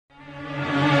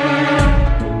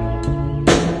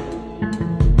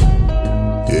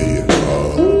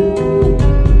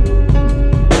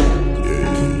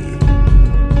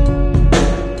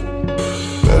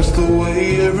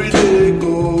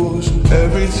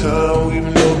time,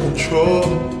 we've no control.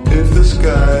 If the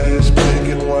sky is pink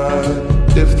and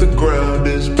white, if the ground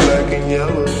is black and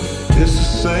yellow, it's the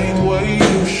same way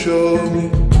you showed me.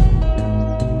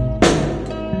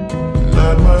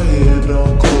 Nod my head,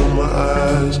 don't close my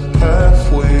eyes,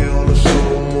 halfway on a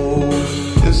slow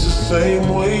move. It's the same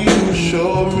way you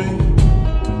showed me.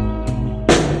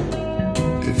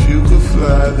 If you could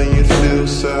fly, then you'd feel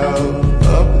south.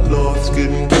 Up north's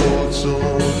getting cold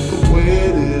soon. The way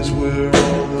it is, we're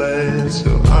on land,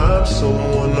 so I'm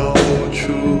someone to hold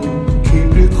true.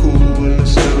 Keep you cool when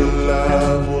it's still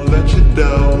alive, won't let you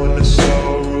down when it's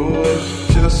all ruined.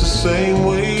 Just the same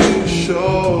way you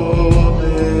showed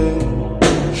me,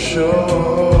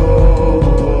 showed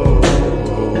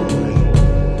me.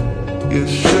 You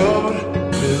showed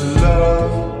me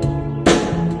love.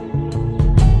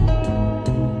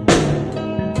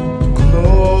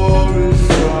 Glory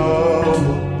from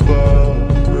above,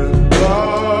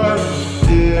 regard,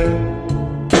 dear.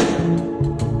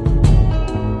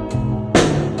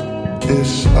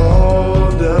 It's all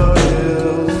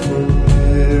downhill from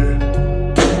here.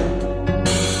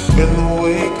 In the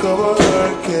wake of a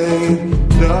hurricane,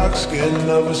 dark skin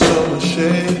of a summer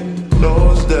shade,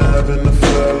 nose dive in the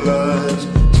floodlines,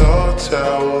 tall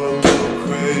tower, milk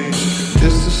craze.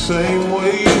 It's the same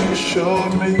way you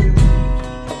showed me.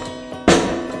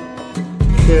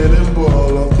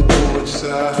 Cannonball off the porch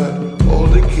side,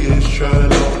 older kids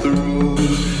trying off the roof.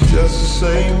 Just the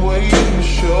same way you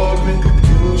showed me,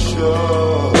 you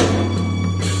showed me.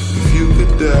 If you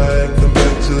could die and come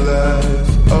back to life,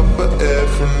 up for air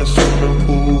from the swimming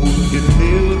pool, you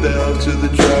kneel down to the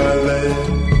dry land,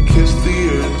 kiss the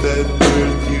earth that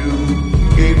birthed you,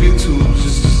 gave you tools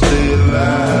just to stay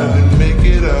alive and make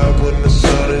it out when the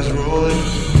sun is ruined.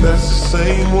 That's the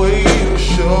same way you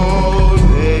showed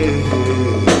me,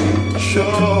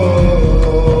 showed,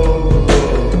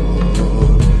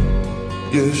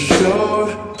 you showed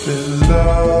me